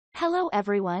Hello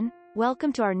everyone,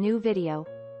 welcome to our new video.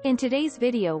 In today's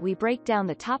video we break down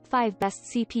the top 5 best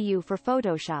CPU for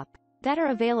Photoshop that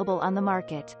are available on the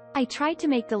market. I tried to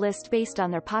make the list based on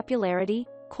their popularity,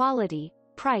 quality,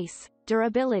 price,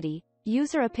 durability,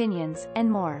 user opinions,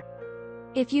 and more.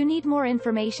 If you need more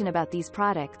information about these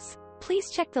products,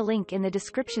 please check the link in the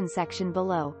description section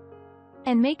below.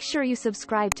 And make sure you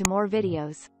subscribe to more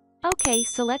videos. Okay,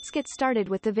 so let's get started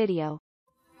with the video.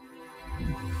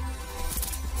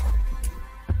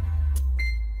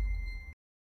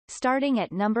 Starting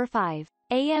at number 5.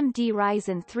 AMD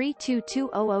Ryzen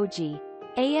 32200G.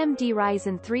 AMD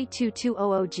Ryzen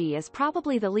 32200G is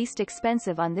probably the least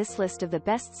expensive on this list of the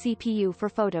best CPU for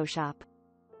Photoshop.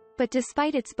 But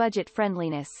despite its budget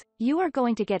friendliness, you are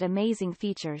going to get amazing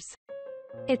features.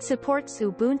 It supports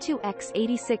Ubuntu x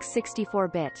 86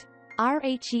 64-bit,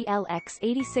 RHEL x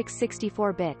 86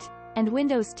 64-bit, and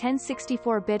Windows 10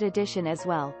 64-bit edition as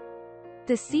well.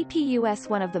 The CPU is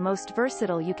one of the most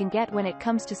versatile you can get when it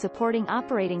comes to supporting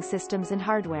operating systems and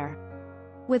hardware.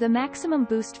 With a maximum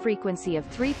boost frequency of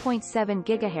 3.7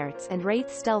 GHz and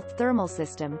Wraith Stealth thermal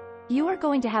system, you are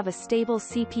going to have a stable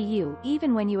CPU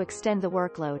even when you extend the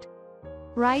workload.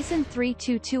 Ryzen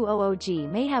 32200G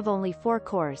may have only 4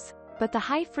 cores, but the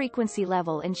high frequency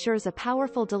level ensures a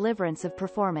powerful deliverance of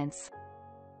performance.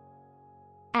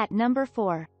 At number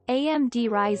 4. AMD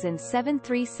Ryzen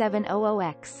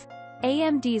 73700X.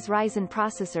 AMD's Ryzen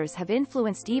processors have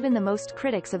influenced even the most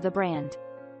critics of the brand.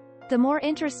 The more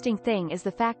interesting thing is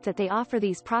the fact that they offer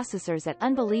these processors at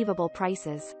unbelievable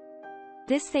prices.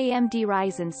 This AMD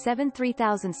Ryzen 7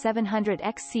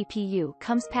 3700X CPU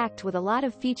comes packed with a lot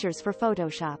of features for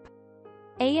Photoshop.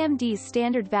 AMD's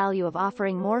standard value of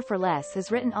offering more for less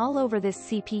is written all over this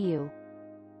CPU.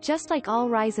 Just like all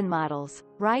Ryzen models,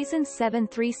 Ryzen 7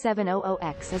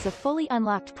 3700X is a fully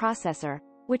unlocked processor,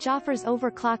 which offers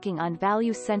overclocking on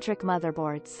value-centric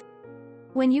motherboards.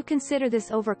 When you consider this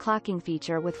overclocking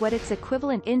feature with what its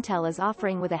equivalent Intel is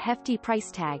offering with a hefty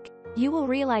price tag, you will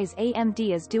realize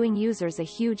AMD is doing users a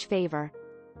huge favor.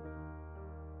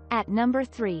 At number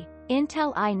 3.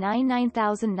 Intel i9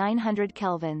 9900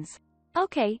 Kelvins.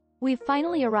 Okay, we've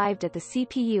finally arrived at the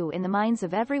CPU in the minds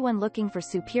of everyone looking for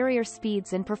superior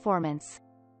speeds and performance.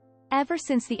 Ever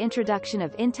since the introduction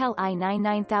of Intel i9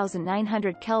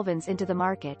 9900 Kelvins into the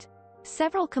market,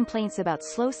 several complaints about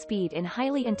slow speed in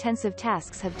highly intensive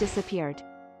tasks have disappeared.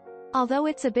 Although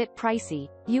it's a bit pricey,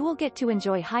 you will get to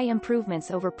enjoy high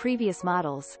improvements over previous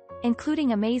models,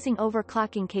 including amazing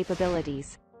overclocking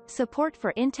capabilities, support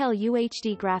for Intel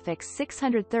UHD graphics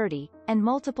 630, and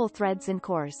multiple threads and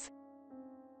cores.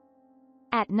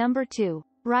 At number 2.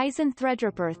 Ryzen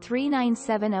Threadripper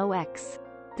 3970X.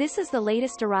 This is the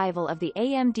latest arrival of the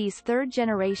AMD's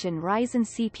third-generation Ryzen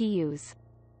CPUs.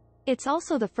 It's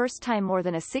also the first time more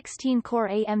than a 16-core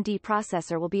AMD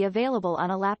processor will be available on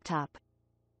a laptop.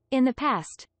 In the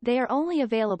past, they are only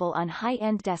available on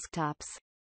high-end desktops.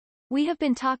 We have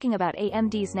been talking about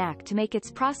AMD's knack to make its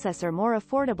processor more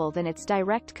affordable than its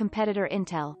direct competitor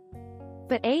Intel.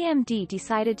 But AMD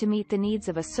decided to meet the needs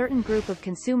of a certain group of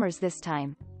consumers this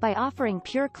time, by offering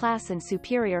pure class and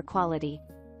superior quality.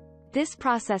 This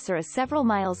processor is several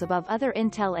miles above other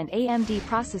Intel and AMD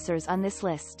processors on this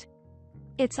list.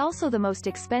 It's also the most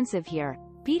expensive here,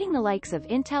 beating the likes of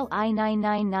Intel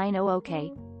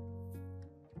i9-9900K.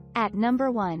 At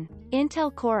number 1.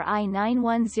 Intel Core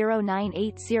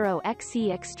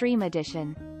i9-10980XE Extreme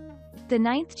Edition. The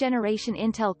 9th generation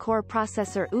Intel Core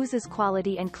processor oozes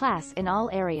quality and class in all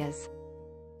areas.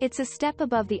 It's a step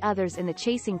above the others in the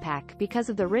chasing pack because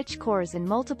of the rich cores and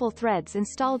multiple threads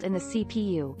installed in the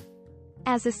CPU.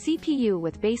 As a CPU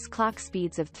with base clock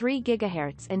speeds of 3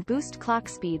 GHz and boost clock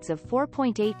speeds of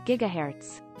 4.8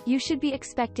 GHz, you should be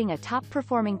expecting a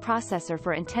top-performing processor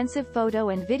for intensive photo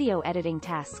and video editing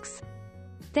tasks.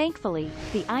 Thankfully,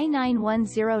 the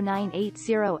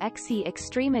i9-10980XE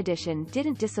Extreme Edition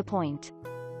didn't disappoint.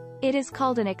 It is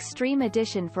called an Extreme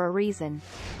Edition for a reason.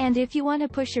 And if you want to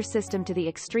push your system to the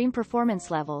extreme performance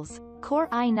levels, Core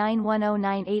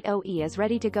i9-10980E is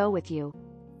ready to go with you.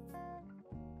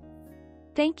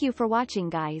 Thank you for watching,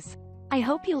 guys. I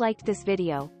hope you liked this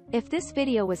video. If this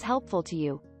video was helpful to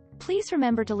you, please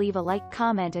remember to leave a like,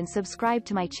 comment and subscribe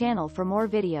to my channel for more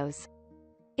videos.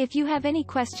 If you have any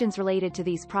questions related to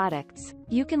these products,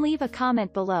 you can leave a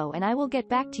comment below and I will get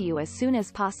back to you as soon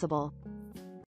as possible.